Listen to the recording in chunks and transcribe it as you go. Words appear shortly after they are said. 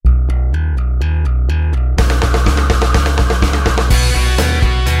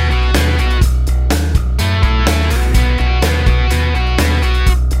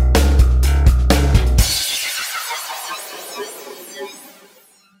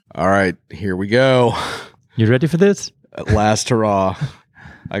All right, here we go. You ready for this? Last hurrah.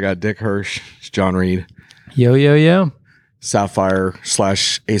 I got Dick Hirsch, it's John Reed. Yo.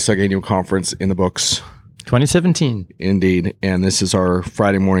 Sapphire/ASUG annual conference in the books. 2017. Indeed. And this is our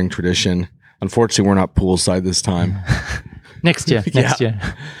Friday morning tradition. Unfortunately, we're not poolside this time. Next year.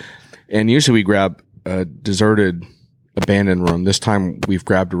 And usually we grab a deserted, abandoned room. This time we've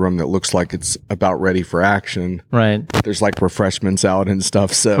grabbed a room that looks like it's about ready for action. Right. There's like refreshments out and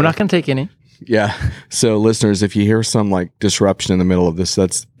stuff. So we're not going to take any. Yeah. So listeners, if you hear some like disruption in the middle of this,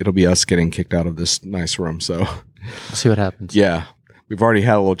 it'll be us getting kicked out of this nice room. So we'll see what happens. Yeah. We've already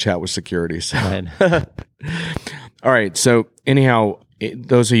had a little chat with security. So. Right. All right. So anyhow,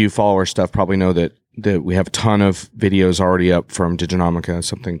 those of you who follow our stuff probably know that we have a ton of videos already up from Diginomica,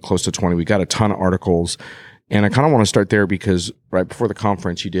 something close to 20. We got a ton of articles. And I kind of want to start there because right before the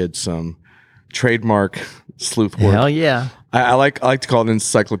conference, you did some trademark sleuth work. Hell yeah. I like to call it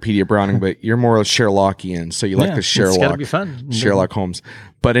Encyclopedia Browning, but you're more a Sherlockian, so you like the Sherlock. It's got to be fun. Sherlock Holmes.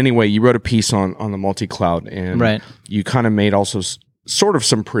 But anyway, you wrote a piece on the multi-cloud, and you kind of made also sort of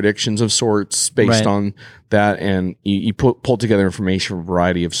some predictions of sorts based on that, and you pulled together information from a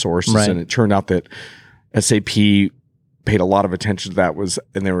variety of sources, and it turned out that SAP paid a lot of attention to that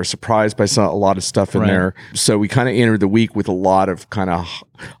and they were surprised by a lot of stuff in there. So we kind of entered the week with a lot of kind of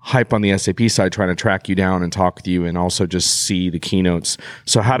hype on the SAP side, trying to track you down and talk with you and also just see the keynotes.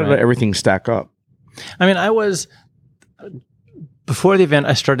 So how did everything stack up? I mean, before the event,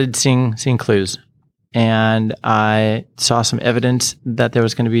 I started seeing clues, and I saw some evidence that there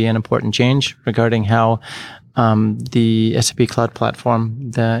was going to be an important change regarding how the SAP Cloud Platform,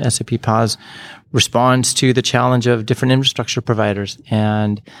 the SAP PaaS, responds to the challenge of different infrastructure providers.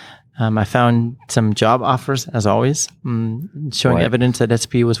 And I found some job offers, as always, showing evidence that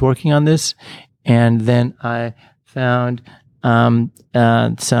SAP was working on this. And then I found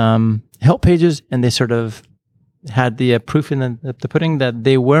some help pages, and they sort of had the proof in the pudding that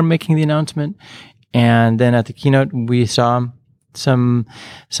they were making the announcement. And then at the keynote, we saw some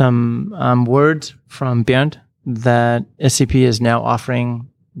words from Bernd that SAP is now offering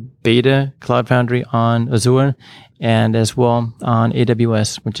beta Cloud Foundry on Azure and as well on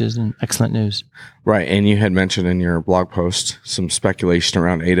AWS, which is excellent news. Right. And you had mentioned in your blog post some speculation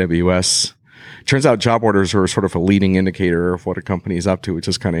around AWS. Turns out job orders are sort of a leading indicator of what a company is up to, which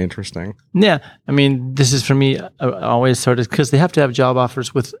is kind of interesting. Yeah. I mean, this is for me always sort of because they have to have job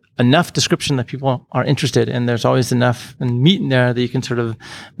offers with enough description that people are interested, and there's always enough meat in there that you can sort of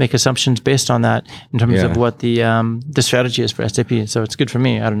make assumptions based on that in terms of what the strategy is for SAP. So it's good for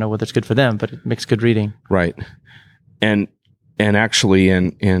me. I don't know whether it's good for them, but it makes good reading. Right. And actually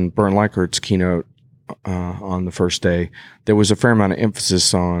in Bernd Leichert's keynote, on the first day, there was a fair amount of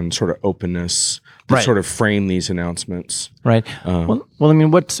emphasis on sort of openness to sort of frame these announcements. Right. Well, I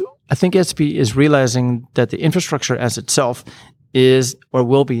mean, I think SAP is realizing that the infrastructure as itself is or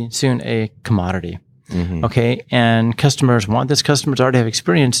will be soon a commodity. Mm-hmm. Okay. And customers want this. Customers already have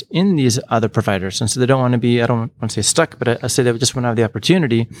experience in these other providers. And so they don't want to be, I don't want to say stuck, but I say they just want to have the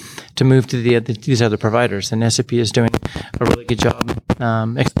opportunity to move to these other providers. And SAP is doing a really good job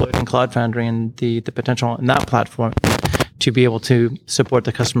exploiting Cloud Foundry and the potential in that platform to be able to support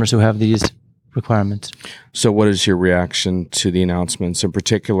the customers who have these requirements. So what is your reaction to the announcements? In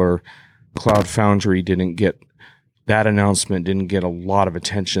particular, Cloud Foundry that announcement didn't get a lot of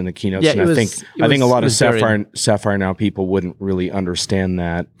attention in the keynotes. Yeah, and I think a lot of Sapphire Now people wouldn't really understand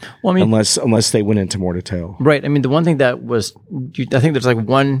that unless they went into more detail. Right. I mean, the one thing that was, I think there's like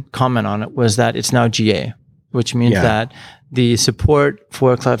one comment on it was that it's now GA, which means that the support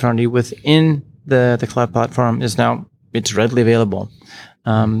for Cloud Foundry within the cloud platform it's readily available.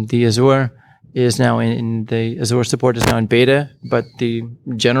 The Azure is now the Azure support is now in beta, but the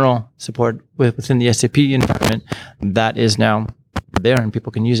general support within the SAP environment, that is now there and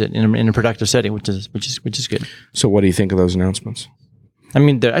people can use it in a productive setting, which is good. So what do you think of those announcements? I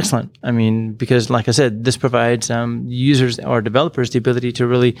mean, they're excellent. I mean, because like I said, this provides users or developers the ability to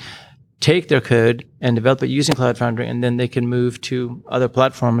really take their code and develop it using Cloud Foundry, and then they can move to other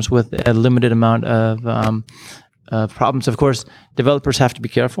platforms with a limited amount of problems. Of course, developers have to be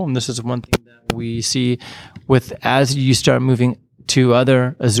careful, and this is one thing that we see as you start moving to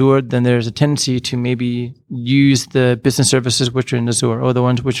other Azure, then there's a tendency to maybe use the business services which are in Azure or the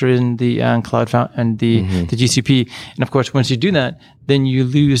ones which are in the Cloud Foundry and the GCP. And of course, once you do that, then you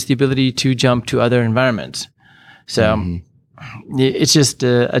lose the ability to jump to other environments. So it's just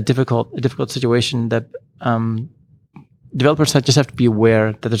a difficult situation that developers just have to be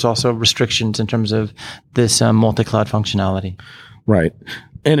aware that there's also restrictions in terms of this multi-cloud functionality. Right.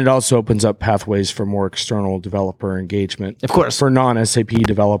 And it also opens up pathways for more external developer engagement. Of course. For non-SAP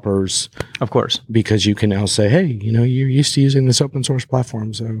developers. Of course. Because you can now say, hey, you're used to using this open source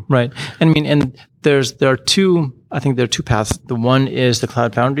platform. So right. And there are two paths. The one is the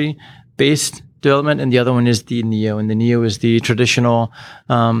Cloud Foundry based development, and the other one is the Neo. And the Neo is the traditional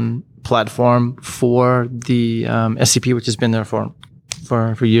platform for the SAP, which has been there for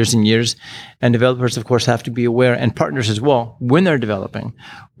years and years. And developers, of course, have to be aware, and partners as well, when they're developing,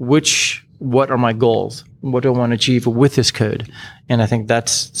 what are my goals? What do I want to achieve with this code? And I think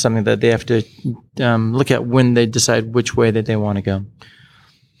that's something that they have to look at when they decide which way that they want to go.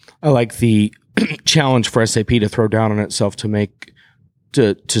 I like the challenge for SAP to throw down on itself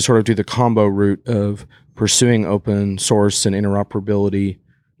to sort of do the combo route of pursuing open source and interoperability,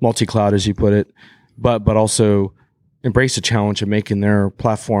 multi-cloud, as you put it, but also embrace the challenge of making their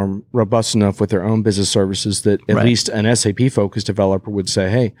platform robust enough with their own business services that at least an SAP-focused developer would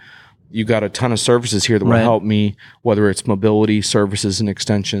say, hey, you got a ton of services here that will help me, whether it's mobility services and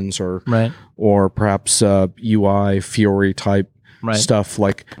extensions or perhaps UI, Fiori type stuff,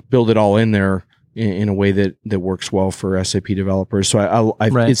 like build it all in there in a way that works well for SAP developers. So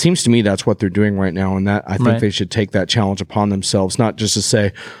it seems to me that's what they're doing right now, and that I think they should take that challenge upon themselves, not just to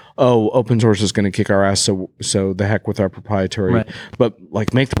say, oh, open source is going to kick our ass, so the heck with our proprietary, but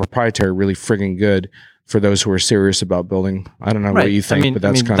like make the proprietary really friggin' good for those who are serious about building. I don't know what you think, but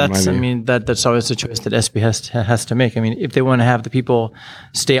that's kind of my view. That's always a choice that SAP has to make. I mean, if they want to have the people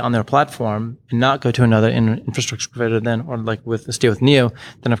stay on their platform and not go to another infrastructure provider, then stay with Neo,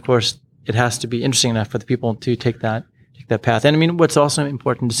 then of course it has to be interesting enough for the people to take that path. And I mean, what's also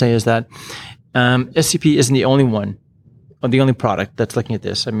important to say is that SAP isn't the only one, or the only product that's looking at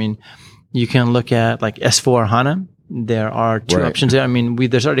this. I mean, you can look at like S/4HANA. There are two options there. I mean,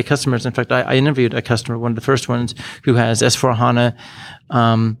 there's already customers. In fact, I interviewed a customer, one of the first ones, who has S/4HANA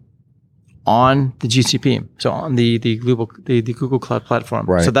on the GCP, so on the Google Cloud Platform.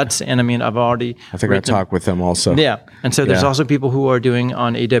 Right. So that's, and I mean, I think I talked with them also. Yeah. And so there's also people who are doing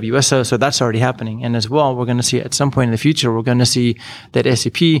on AWS, so that's already happening. And as well, we're going to see at some point in the future, we're going to see that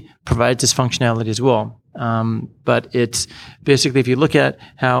SAP provides this functionality as well. But it's basically, if you look at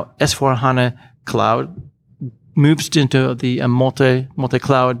how S/4HANA Cloud moves into the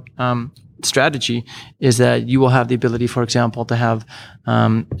multi-cloud strategy, is that you will have the ability, for example, to have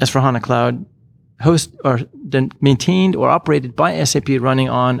S/4HANA Cloud host or then maintained or operated by SAP running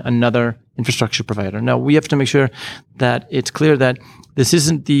on another infrastructure provider. Now, we have to make sure that it's clear that this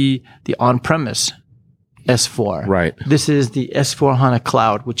isn't the on-premise S4. Right. This is the S/4HANA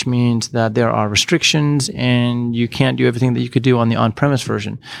Cloud, which means that there are restrictions and you can't do everything that you could do on the on-premise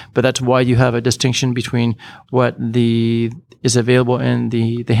version. But that's why you have a distinction between what is available in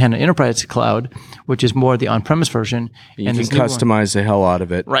the HANA Enterprise Cloud, which is more the on-premise version. You can customize the hell out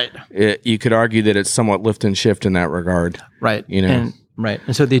of it. Right. You could argue that it's somewhat lift and shift in that regard. Right. Right.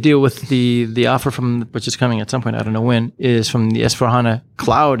 And so the deal with the offer which is coming at some point, I don't know when, is from the S/4HANA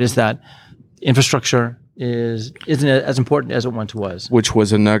Cloud, is that infrastructure isn't as important as it once was. Which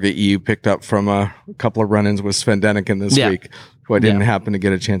was a nugget you picked up from a couple of run-ins with Sven Deniken this week, who I didn't happen to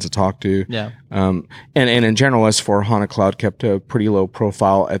get a chance to talk to. Yeah. And in general, S/4HANA Cloud kept a pretty low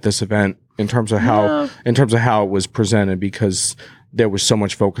profile at this event in terms of how it was presented, because there was so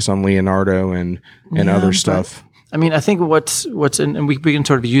much focus on Leonardo and other stuff. I mean, I think what's and we can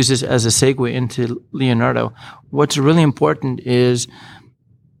sort of use this as a segue into Leonardo. What's really important is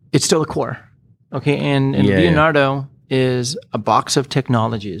it's still the core. Okay, and Leonardo is a box of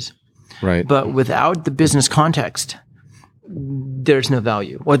technologies. Right. But without the business context, there's no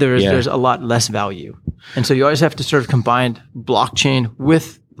value, or there's a lot less value. And so you always have to sort of combine blockchain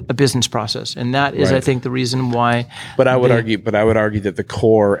with a business process, and that is, I think, the reason why. But I would argue that the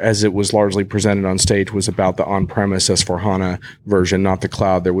core, as it was largely presented on stage, was about the on-premise S/4HANA version, not the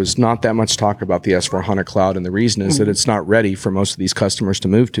cloud. There was not that much talk about the S/4HANA cloud, and the reason is that it's not ready for most of these customers to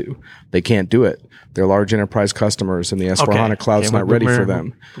move to. They can't do it. They're large enterprise customers, and the S/4HANA cloud's not ready for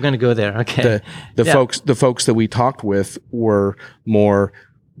them. We're going to go there. Okay. The folks that we talked with were more.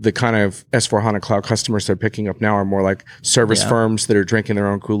 The kind of S/4HANA Cloud customers they're picking up now are more like service firms that are drinking their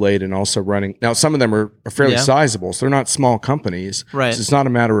own Kool-Aid and also running. Now, some of them are fairly sizable, so they're not small companies. Right. So it's not a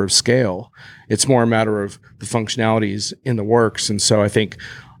matter of scale. It's more a matter of the functionalities in the works. And so I think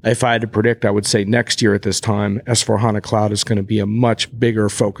if I had to predict, I would say next year at this time, S/4HANA Cloud is going to be a much bigger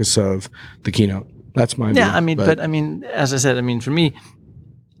focus of the keynote. That's my view. Yeah, I mean, as I said, for me,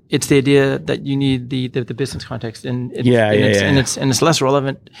 it's the idea that you need the business context, and it's less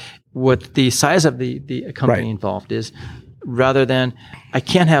relevant what the size of the company involved is, rather than I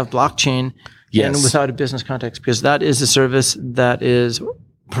can't have blockchain and without a business context, because that is a service that is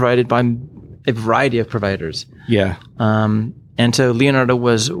provided by a variety of providers. Yeah. And so Leonardo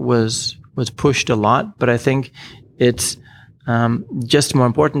was pushed a lot, but I think it's just more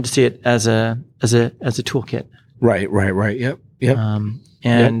important to see it as a toolkit. Right. Yep.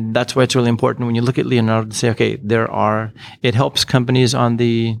 And that's why it's really important when you look at Leonardo to say, okay, it helps companies on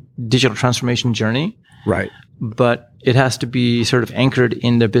the digital transformation journey. Right. But it has to be sort of anchored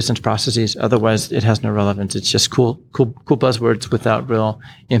in their business processes. Otherwise, it has no relevance. It's just cool buzzwords without real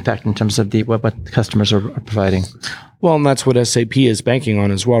impact in terms of what customers are providing. Well, and that's what SAP is banking on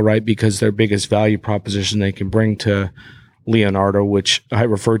as well, right? Because their biggest value proposition they can bring to Leonardo, which I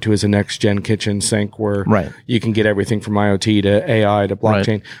refer to as a next-gen kitchen sink, where you can get everything from IoT to AI to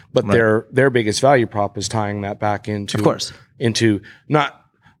blockchain. But their biggest value prop is tying that back into, of course, into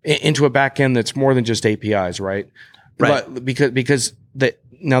a back end that's more than just APIs, right? But because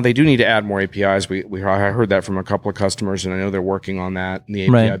now they do need to add more APIs. I heard that from a couple of customers, and I know they're working on that. In the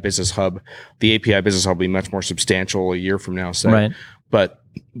API Business Hub, the API Business Hub will be much more substantial a year from now. So,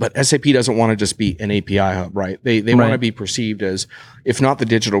 but SAP doesn't want to just be an API hub, right? They want to be perceived as, if not the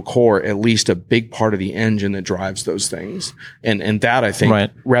digital core, at least a big part of the engine that drives those things. And that, I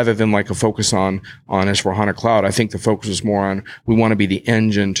think, rather than like a focus on S/4HANA Cloud, I think the focus is more on, we want to be the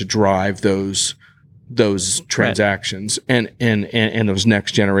engine to drive those transactions and those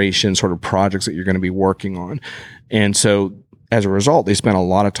next generation sort of projects that you're going to be working on. And so as a result, they spent a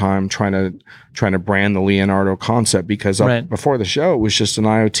lot of time trying to brand the Leonardo concept, because before the show, it was just an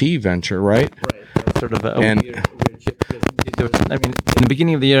IoT venture, right? Sort of in the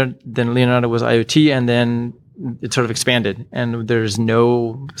beginning of the year, then Leonardo was IoT, and then it sort of expanded, and there's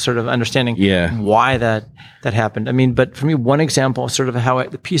no sort of understanding why that happened. I mean, but for me, one example of sort of how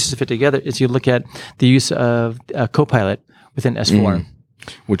the pieces fit together is you look at the use of Copilot within S4.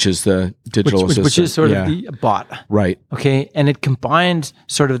 Which is the digital assistant. Which is sort of the bot. Right. Okay. And it combines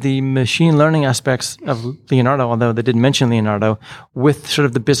sort of the machine learning aspects of Leonardo, although they didn't mention Leonardo, with sort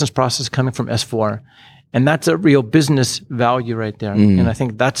of the business process coming from S4. And that's a real business value right there. And I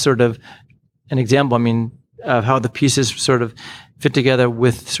think that's sort of an example, of how the pieces sort of fit together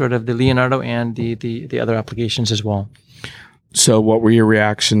with sort of the Leonardo and the other applications as well. So what were your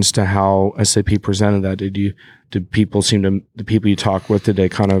reactions to how SAP presented that? Did people the people you talked with, did they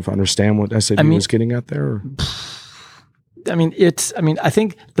kind of understand what SAP was getting at there? Or? I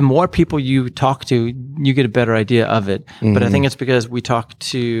think the more people you talk to, you get a better idea of it. But I think it's because we talk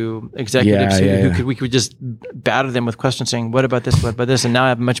to executives who we could just batter them with questions saying, what about this? What about this? And now I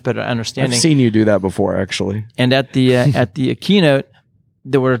have a much better understanding. I've seen you do that before, actually. And at the keynote,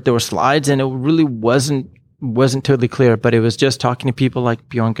 there were slides, and it really wasn't totally clear, but it was just talking to people like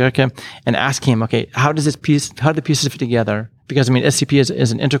Bjorn Gerke and asking him, okay, how do the pieces fit together? Because SCP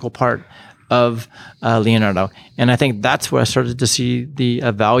is an integral part of Leonardo, and I think that's where I started to see the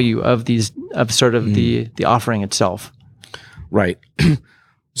value of the offering itself. Right.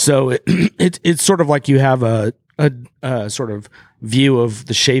 So it's sort of like you have a sort of view of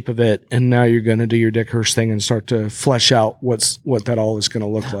the shape of it, and now you're going to do your Dick Hirsch thing and start to flesh out what that all is going to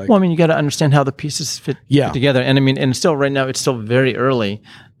look like. Well, you got to understand how the pieces fit together, and still right now it's still very early,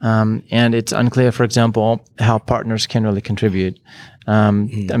 and it's unclear, for example, how partners can really contribute.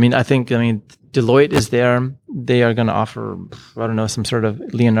 I think Deloitte is there; they are going to offer, some sort of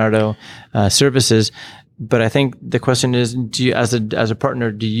Leonardo services, but I think the question is, do you, as a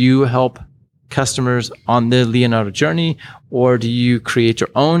partner, do you help customers on the Leonardo journey, or do you create your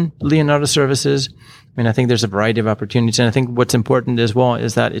own Leonardo services? I think there's a variety of opportunities, and I think what's important as well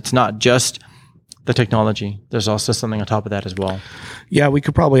is that it's not just the technology. There's also something on top of that as well. Yeah, we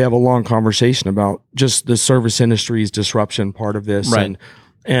could probably have a long conversation about just the service industry's disruption part of this, right?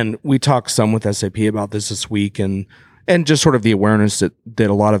 And we talked some with SAP about this week, and just sort of the awareness that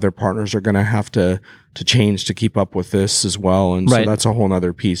a lot of their partners are going to have to change to keep up with this as well, and so that's a whole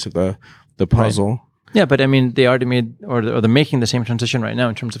other piece of the puzzle. Right. Yeah, but they already made, or they're making the same transition right now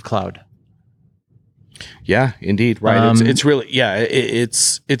in terms of cloud. Yeah, indeed. Right. It's really,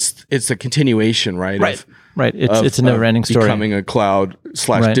 it's a continuation, right? Right. It's a never ending story. Becoming a cloud /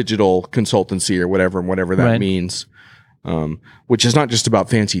 digital consultancy or whatever that means. Which is not just about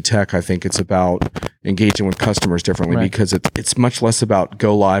fancy tech. I think it's about engaging with customers differently, because it's much less about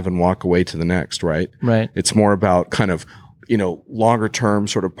go live and walk away to the next, right? Right. It's more about kind of, longer term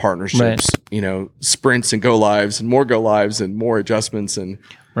sort of partnerships, sprints and go lives and more adjustments and,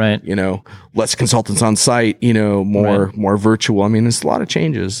 less consultants on site, more virtual. It's a lot of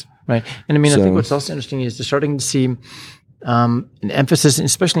changes. Right. And I think what's also interesting is they're starting to see an emphasis,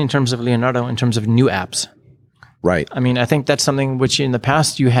 especially in terms of Leonardo, in terms of new apps. Right. I think that's something which in the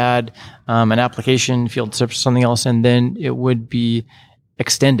past you had an application, field service, something else, and then it would be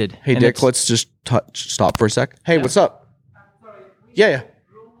extended. Hey, Dick, let's just stop for a sec. Hey, what's up? Yeah.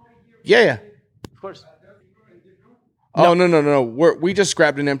 Of course. Oh, no. We just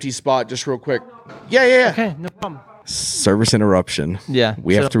grabbed an empty spot just real quick. Yeah. Okay, no problem. Service interruption. Yeah.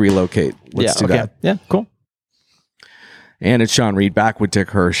 We have to relocate. Let's do that. Yeah, cool. And it's Sean Reed back with Dick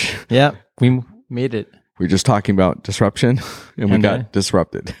Hirsch. Yeah, we made it. We were just talking about disruption, and we got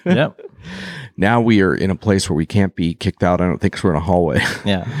disrupted. Yep. Now we are in a place where we can't be kicked out. I don't think, 'cause we're in a hallway.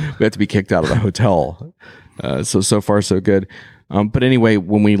 Yeah. We have to be kicked out of the hotel. So far, so good. But anyway,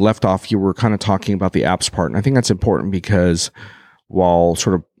 when we left off, you were kind of talking about the apps part. And I think that's important because while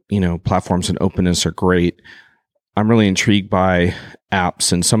sort of, platforms and openness are great, I'm really intrigued by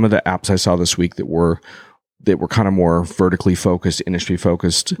apps. And some of the apps I saw this week that were kind of more vertically focused, industry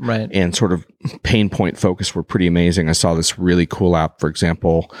focused, right, and sort of pain point focused were pretty amazing. I saw this really cool app, for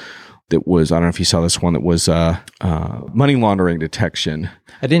example, that was, I don't know if you saw this one, that was money laundering detection.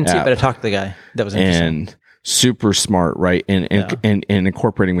 I didn't see it, but I talked to the guy. That was interesting. And super smart, right? And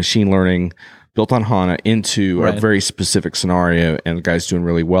incorporating machine learning built on HANA into a very specific scenario. And the guy's doing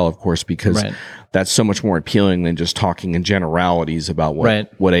really well, of course, because that's so much more appealing than just talking in generalities about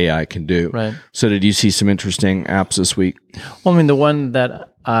what AI can do. Right. So did you see some interesting apps this week? Well, I mean, the one that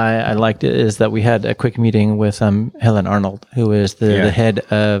I liked is that we had a quick meeting with Helen Arnold, who is the head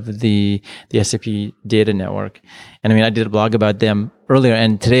of the SAP Data Network. And I mean, I did a blog about them earlier,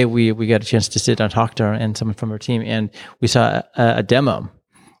 and today we got a chance to sit down and talk to her and someone from her team, and we saw a demo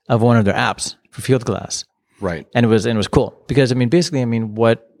of one of their apps for Fieldglass. Right. And it was cool because, I mean, basically, I mean,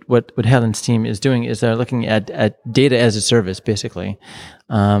 what Helen's team is doing is they're looking at data as a service, basically.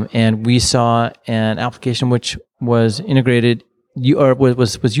 And we saw an application which was integrated,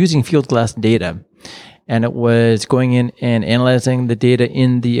 was using Fieldglass data, and it was going in and analyzing the data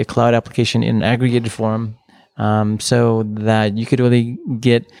in the cloud application in an aggregated form, so that you could really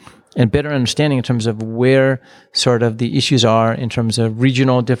get a better understanding in terms of where sort of the issues are in terms of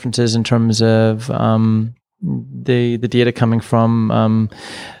regional differences, in terms of the data coming from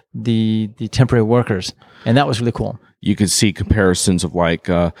the temporary workers. And that was really cool. You could see comparisons of like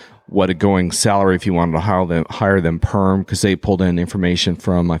what a going salary if you wanted to hire them perm, because they pulled in information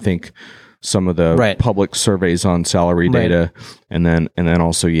from, I think, some of the public surveys on salary data, and then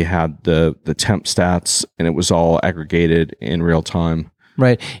also you had the temp stats, and it was all aggregated in real time.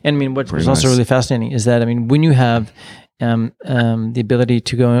 Right. And I mean, what was also really fascinating is that, I mean, when you have the ability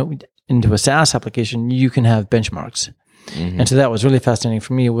to go into a SaaS application, you can have benchmarks. Mm-hmm. And so that was really fascinating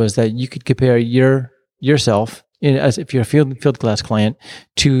for me, was that you could compare yourself, as if you're a Fieldglass client,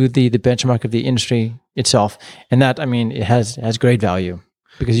 to the benchmark of the industry itself. And that, I mean, it has great value,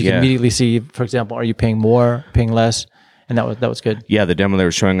 because you can immediately see, for example, are you paying more, paying less? And that was good. Yeah, the demo they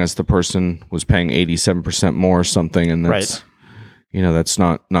were showing us, the person was paying 87% more or something, and that's that's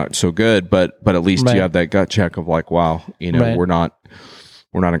not so good, but at least you have that gut check of like, wow, we're not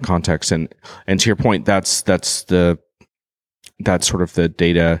in context. And to your point, that's sort of the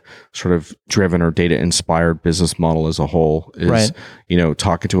data sort of driven or data inspired business model as a whole is,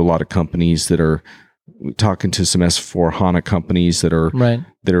 talking to a lot of companies that are talking to some S4 HANA companies that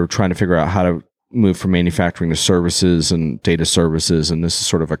are trying to figure out how to move from manufacturing to services and data services. And this is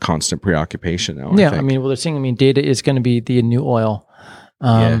sort of a constant preoccupation now. Yeah. I mean, well, they're saying, data is going to be the new oil.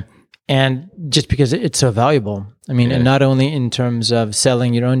 And just because it's so valuable, and not only in terms of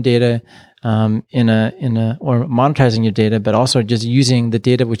selling your own data, or monetizing your data, but also just using the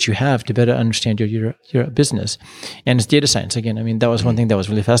data which you have to better understand your business. And it's data science again. That was one thing that was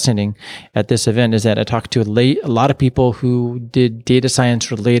really fascinating at this event, is that I talked to a lot of people who did data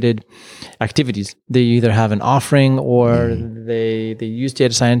science related activities. They either have an offering or they use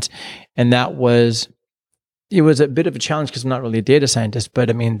data science, and it was a bit of a challenge because I'm not really a data scientist,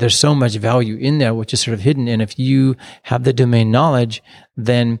 but there's so much value in there which is sort of hidden. And if you have the domain knowledge,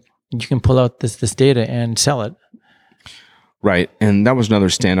 then you can pull out this data and sell it. Right. And that was another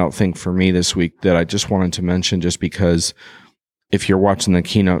standout thing for me this week that I just wanted to mention, just because if you're watching the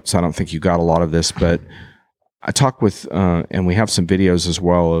keynotes, I don't think you got a lot of this, but I talked with, and we have some videos as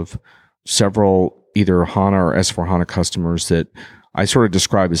well of several either HANA or S4 HANA customers that I sort of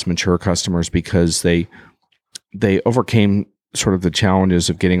describe as mature customers, because they overcame sort of the challenges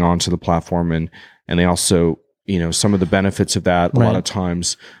of getting onto the platform, and they also, some of the benefits of that, a lot of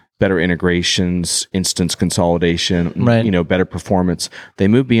times, better integrations, instance consolidation, better performance. They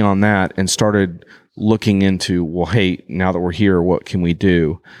moved beyond that and started looking into, well, hey, now that we're here, what can we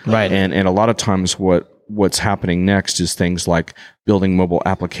do? Right. And a lot of times what's happening next is things like building mobile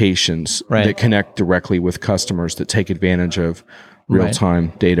applications that connect directly with customers, that take advantage of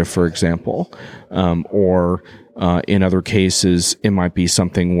real-time data, for example, or In other cases, it might be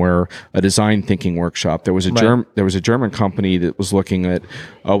something where a design thinking workshop. There was a German company that was looking at,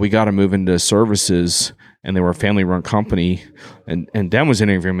 we got to move into services, and they were a family-run company. And Dan was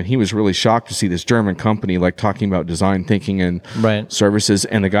interviewing him, and he was really shocked to see this German company like talking about design thinking and services.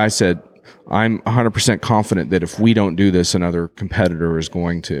 And the guy said, I'm 100% confident that if we don't do this, another competitor is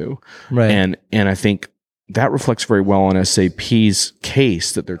going to. Right. And I think that reflects very well on SAP's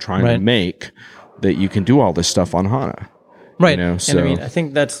case that they're trying to make, that you can do all this stuff on HANA. Right. You know, so. And I mean, I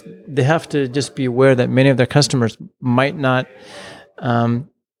think they have to just be aware that many of their customers might not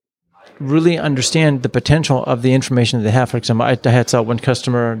really understand the potential of the information that they have. For example, I had saw one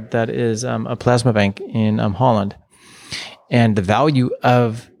customer that is a plasma bank in Holland, and the value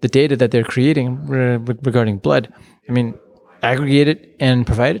of the data that they're creating regarding blood. I mean, aggregate it and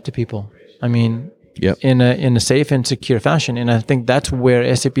provide it to people. I mean, in a safe and secure fashion. And I think that's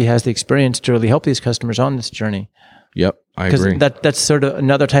where SAP has the experience to really help these customers on this journey. Yep, I agree. That's sort of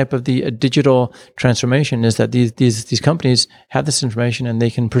another type of the digital transformation, is that these companies have this information and they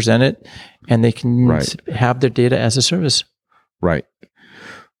can present it, and they can have their data as a service. Right.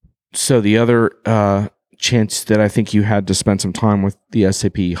 So the other chance that I think you had to spend some time with the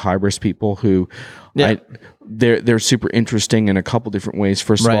SAP Hybris people, who they're super interesting in a couple different ways.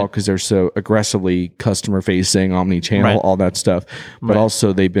 First of all, because they're so aggressively customer facing, omni-channel, all that stuff, but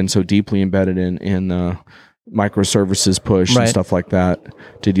also they've been so deeply embedded in microservices push and stuff like that.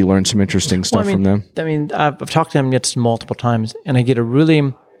 Did you learn some interesting stuff from them? I mean, I've talked to them multiple times, and I get a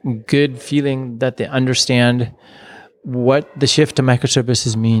really good feeling that they understand what the shift to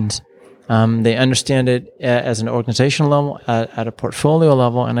microservices means. They understand it as an organizational level, at a portfolio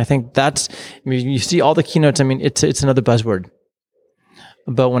level, and I think that's. I mean, you see all the keynotes. I mean, it's another buzzword.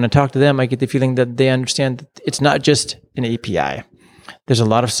 But when I talk to them, I get the feeling that they understand that it's not just an API. There's a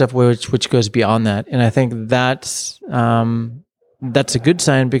lot of stuff which goes beyond that, and I think that's a good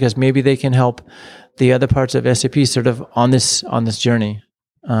sign, because maybe they can help the other parts of SAP sort of on this journey.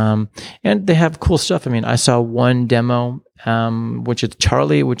 And they have cool stuff. I mean, I saw one demo, which is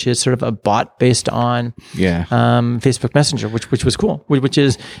Charlie, which is sort of a bot based on Facebook Messenger, which was cool.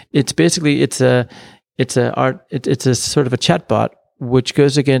 It's basically a sort of a chat bot which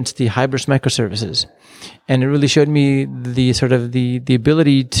goes against the Hybris microservices, and it really showed me the sort of the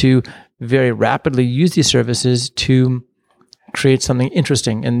ability to very rapidly use these services to create something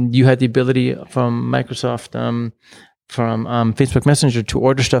interesting. And you had the ability from Microsoft. From Facebook Messenger to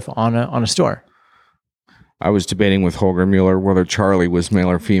order stuff on a store. I was debating with Holger Mueller whether Charlie was male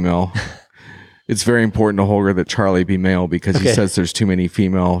or female. It's very important to Holger that Charlie be male, because he says there's too many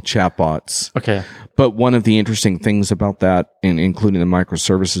female chatbots. Okay. But one of the interesting things about that, and including the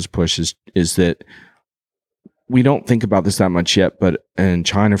microservices push, is that we don't think about this that much yet, but in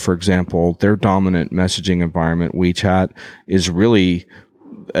China, for example, their dominant messaging environment, WeChat, is really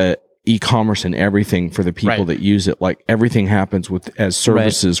e-commerce and everything for the people that use it. Like, everything happens as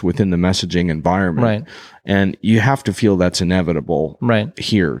services within the messaging environment. And you have to feel that's inevitable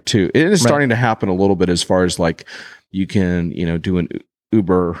here too. It is starting to happen a little bit, as far as like you can, do an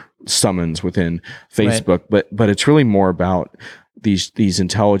Uber summons within Facebook, but it's really more about these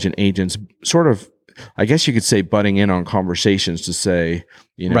intelligent agents sort of, I guess you could say, butting in on conversations to say,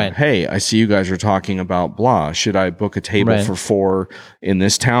 hey, I see you guys are talking about blah. Should I book a table for 4 in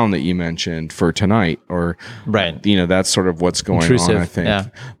this town that you mentioned for tonight? Or, that's sort of what's going on, I think. Yeah.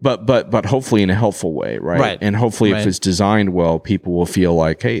 But hopefully in a helpful way, right? And hopefully if it's designed well, people will feel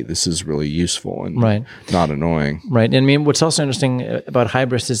like, hey, this is really useful and not annoying. Right. And I mean, what's also interesting about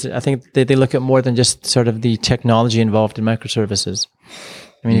Hybris is I think they look at more than just sort of the technology involved in microservices.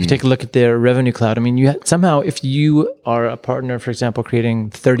 I mean, if you take a look at their Revenue Cloud, I mean, somehow, if you are a partner, for example, creating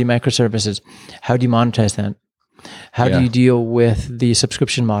 30 microservices, how do you monetize that? How do you deal with the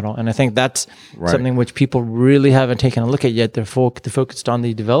subscription model? And I think that's something which people really haven't taken a look at yet. They're focused on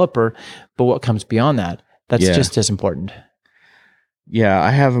the developer, but what comes beyond that, that's just as important. Yeah,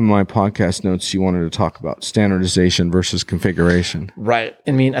 I have in my podcast notes you wanted to talk about standardization versus configuration. Right.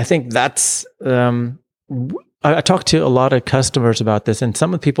 I mean, I think that's... I talked to a lot of customers about this, and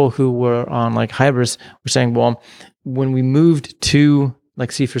some of the people who were on like Hybris were saying, well, when we moved to like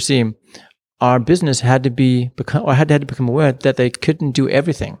C4C, our business had to become aware that they couldn't do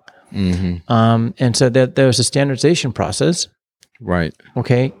everything. And so that there was a standardization process. Right.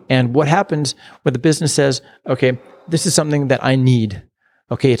 Okay. And what happens when the business says, okay, this is something that I need.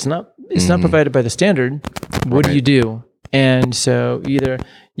 Okay. It's not provided by the standard. What do you do? And so either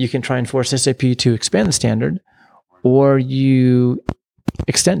you can try and force SAP to expand the standard, or you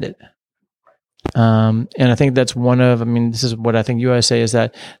extend it. And I think that's this is what I think you always say, is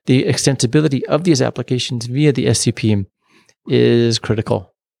that the extensibility of these applications via the SCP is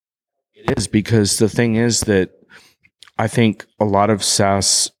critical. It is, because the thing is that I think a lot of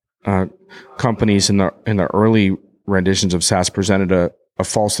SaaS companies in the early renditions of SaaS presented a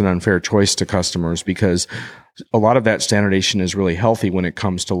false and unfair choice to customers, because a lot of that standardization is really healthy when it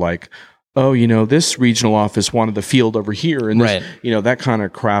comes to like, oh, this regional office wanted the field over here, and this, that kind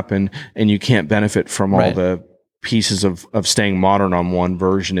of crap, and you can't benefit from all the pieces of staying modern on one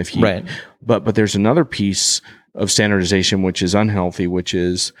version if you. But there's another piece of standardization which is unhealthy, which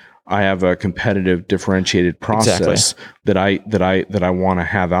is I have a competitive, differentiated process that I want to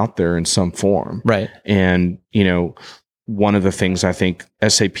have out there in some form. And one of the things I think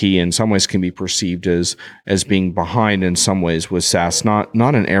SAP in some ways can be perceived as being behind in some ways with SaaS, not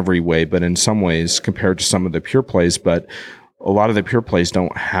in every way, but in some ways compared to some of the pure plays. But a lot of the pure plays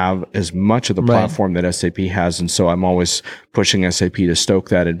don't have as much of the platform that SAP has. And so I'm always pushing SAP to stoke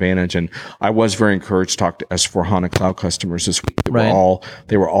that advantage. And I was very encouraged to talk to S/4HANA Cloud customers this week.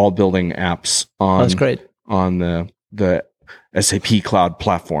 They were all building apps on, on the SAP Cloud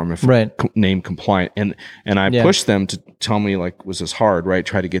platform, if name compliant. And I pushed them to tell me, like, was this hard, right?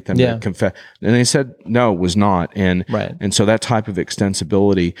 Try to get them to confess. And they said, no, it was not. And so that type of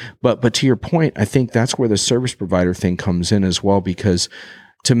extensibility. But to your point, I think that's where the service provider thing comes in as well, because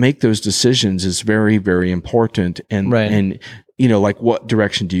to make those decisions is very, very important. And like, what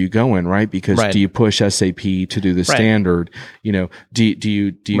direction do you go in, right? Because do you push SAP to do the standard? Do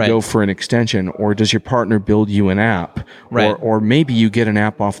you go for an extension, or does your partner build you an app, or maybe you get an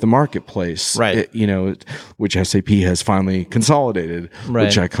app off the marketplace, which SAP has finally consolidated,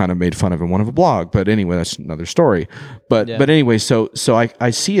 which I kind of made fun of in one of a blog. But anyway, that's another story. But anyway, so I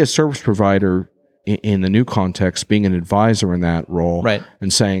see a service provider in the new context being an advisor in that role,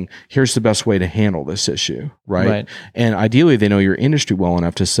 and saying, here's the best way to handle this issue, right? And ideally they know your industry well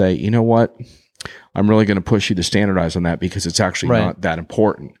enough to say, you know what, I'm really going to push you to standardize on that because it's actually not that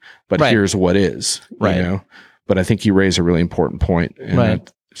important, but here's what is, but I think you raise a really important point, and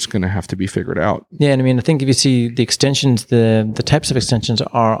it's going to have to be figured out. Yeah, and I mean, I think if you see the extensions, the types of extensions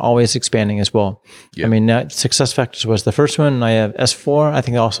are always expanding as well. I mean, SuccessFactors was the first one. I have S4. I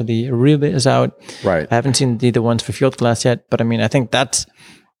think also the Ariba is out. I haven't seen the ones for Fieldglass yet, but I mean, I think that's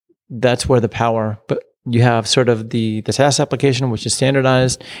where the power. But you have sort of the SaaS application, which is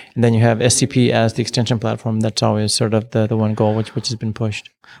standardized, and then you have SCP as the extension platform. That's always sort of the one goal, which has been pushed.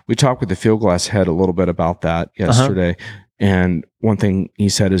 We talked with the Fieldglass head a little bit about that yesterday. And one thing he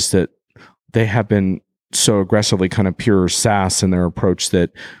said is that they have been so aggressively kind of pure SaaS in their approach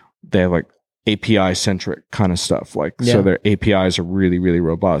that they have like API centric kind of stuff. So their APIs are really, really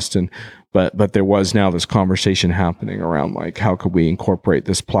robust. But there was now this conversation happening around like, how could we incorporate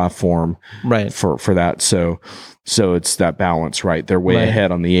this platform for that? So it's that balance, right? They're way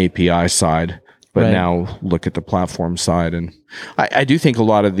ahead on the API side, but now look at the platform side. And I do think a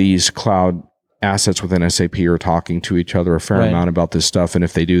lot of these cloud assets within SAP are talking to each other a fair amount about this stuff, and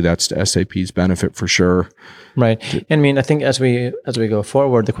if they do, that's to SAP's benefit for sure. And I mean, I think as we go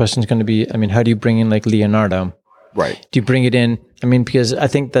forward, the question is going to be, I mean, how do you bring in like Leonardo? Do you bring it in? I mean, because I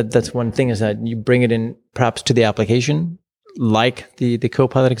think that's one thing, is that you bring it in perhaps to the application, like the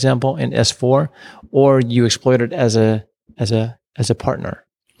Copilot example in S4, or you exploit it as a partner.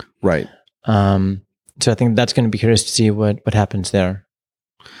 So I think that's going to be curious to see what happens there.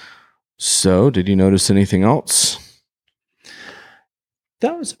 So, did you notice anything else?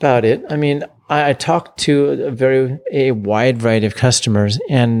 That was about it. I mean, I talked to a wide variety of customers,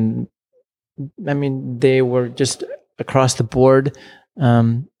 and I mean, they were just across the board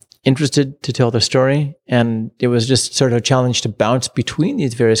interested to tell their story, and it was just sort of a challenge to bounce between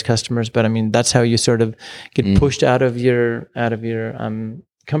these various customers. But I mean, that's how you sort of get pushed out of your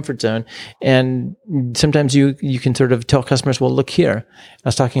comfort zone. And sometimes you can sort of tell customers, well, look here. I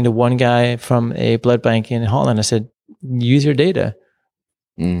was talking to one guy from a blood bank in Holland. I said, use your data.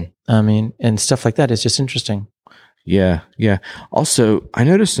 I mean, and stuff like that is just interesting. Yeah. Also, I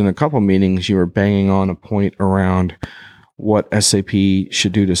noticed in a couple meetings you were banging on a point around what SAP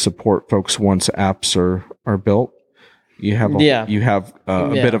should do to support folks once apps are built. You have a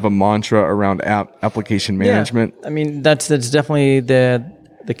bit of a mantra around application management. I mean, that's definitely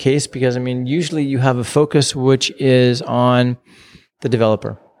the case, because I mean, usually you have a focus which is on the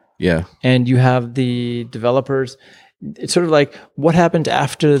developer. And you have the developers. It's sort of like what happens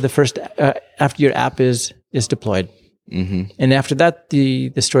after after your app is deployed. And after that,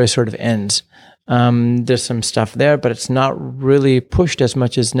 the story sort of ends. There's some stuff there, but it's not really pushed as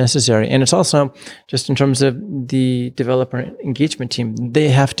much as necessary. And it's also just in terms of the developer engagement team, they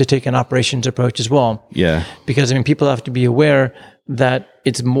have to take an operations approach as well. Yeah. Because, people have to be aware that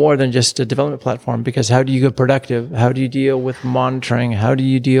it's more than just a development platform, because how do you go productive? How do you deal with monitoring? How do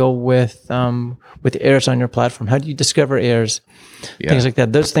you deal with errors on your platform? How do you discover errors? Yeah. Things like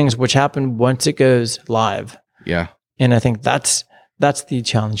that. Those things which happen once it goes live. Yeah. And I think that's the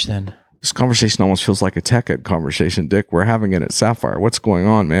challenge then. This conversation almost feels like a tech ed conversation, Dick. We're having it at Sapphire. What's going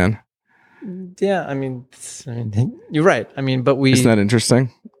on, man? Yeah, you're right. But isn't that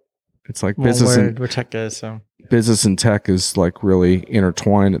interesting? It's like business we're tech guys, so business and tech is like really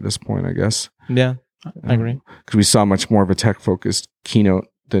intertwined at this point, I guess. Yeah, I agree. Because we saw much more of a tech focused keynote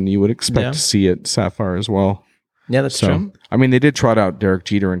than you would expect to see at Sapphire as well. Yeah, that's true. They did trot out Derek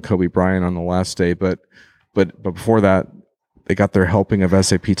Jeter and Kobe Bryant on the last day, but before that, they got their helping of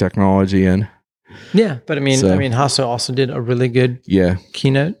SAP technology in. Yeah, but Hasso also did a really good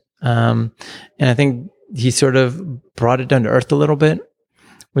keynote, and I think he sort of brought it down to earth a little bit,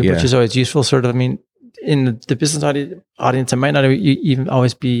 which is always useful. Sort of, in the business audience, it might not even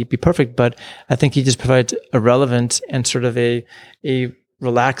always be perfect, but I think he just provides a relevance and sort of a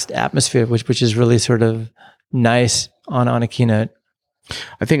relaxed atmosphere, which is really sort of nice on a keynote.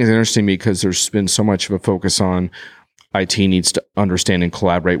 I think it's interesting because there's been so much of a focus on IT needs to understand and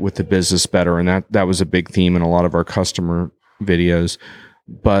collaborate with the business better, and that was a big theme in a lot of our customer videos.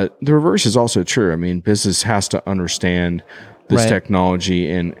 But the reverse is also true. Business has to understand this technology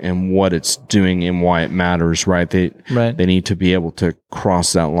and what it's doing and why it matters, right? They need to be able to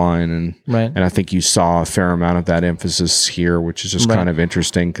cross that line, and I think you saw a fair amount of that emphasis here, which is just kind of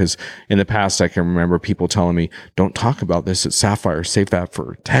interesting, because in the past I can remember people telling me, "Don't talk about this at Sapphire, save that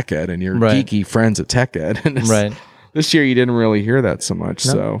for Tech Ed and your geeky friends at Tech Ed." And this year you didn't really hear that so much.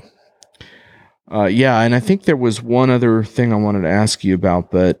 No. So and I think there was one other thing I wanted to ask you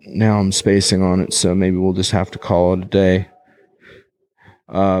about, but now I'm spacing on it, so maybe we'll just have to call it a day.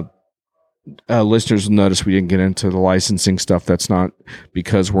 Listeners will notice we didn't get into the licensing stuff. That's not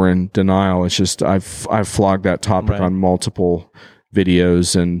because we're in denial. It's just I've flogged that topic on multiple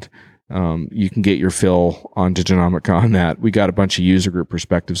videos, and you can get your fill on Diginomica on that. We got a bunch of user group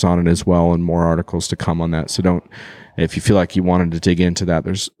perspectives on it as well, and more articles to come on that. So if you feel like you wanted to dig into that,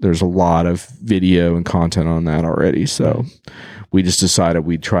 there's a lot of video and content on that already. So we just decided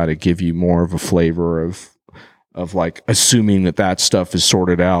we'd try to give you more of a flavor of like assuming that stuff is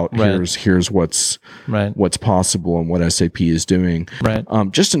sorted out. Here's what's possible and what SAP is doing.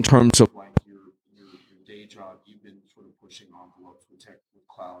 Just in terms of like your day job, you've been sort of pushing envelopes with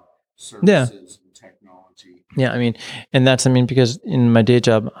cloud services and technology. Yeah, and that's because in my day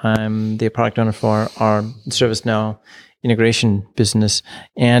job, I'm the product owner for our ServiceNow integration business,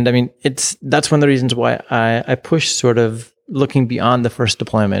 and that's one of the reasons why I push sort of looking beyond the first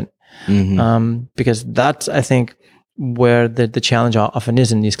deployment. Because that's, I think, where the challenge often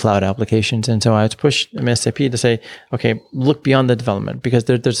is in these cloud applications. And so I would push SAP to say, okay, look beyond the development, because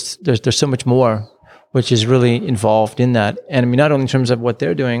there's so much more which is really involved in that. And not only in terms of what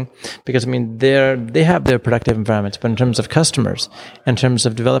they're doing, because they have their productive environments, but in terms of customers, in terms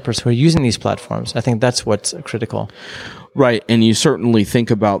of developers who are using these platforms, I think that's what's critical. Right. And you certainly think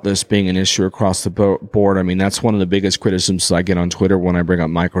about this being an issue across the board. That's one of the biggest criticisms I get on Twitter when I bring up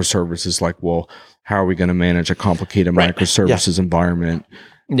microservices, like, well, how are we going to manage a complicated microservices environment?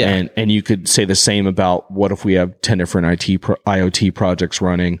 Yeah. And you could say the same about what if we have 10 different IoT projects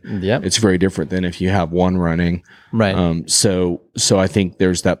running. Yeah. It's very different than if you have one running. Right. So I think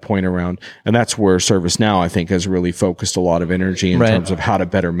there's that point around, and that's where ServiceNow, I think, has really focused a lot of energy in terms of how to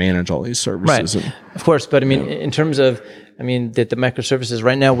better manage all these services. Right. Of course. But in terms of, the microservices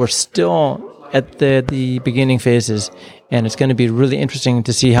right now, we're still at the beginning phases, and it's going to be really interesting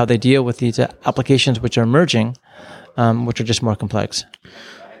to see how they deal with these applications which are emerging, which are just more complex.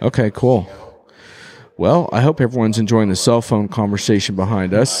 Okay, cool. Well, I hope everyone's enjoying the cell phone conversation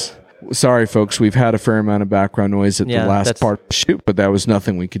behind us. Sorry, folks, we've had a fair amount of background noise at the last part of the shoot, but that was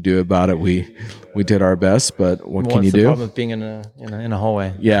nothing we could do about it. We did our best, but what can you do? What's the problem with being in a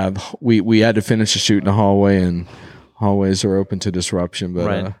hallway? Yeah, we had to finish the shoot in a hallway, and hallways are open to disruption.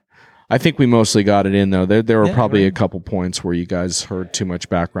 But I think we mostly got it in, though. There were probably a couple points where you guys heard too much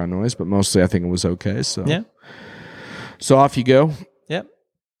background noise, but mostly I think it was okay. So so off you go. Yep.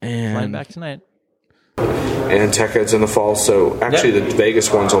 And flying back tonight. And Tech Ed's in the fall, so actually the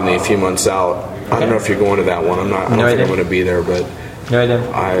Vegas one's only a few months out. I don't know if you're going to that one. I don't think I'm going to be there, but I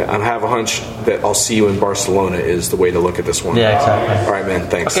have a hunch that I'll see you in Barcelona is the way to look at this one. Yeah, exactly. All right, man.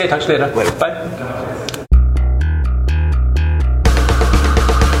 Thanks. Okay, talk to you later. Later. Bye.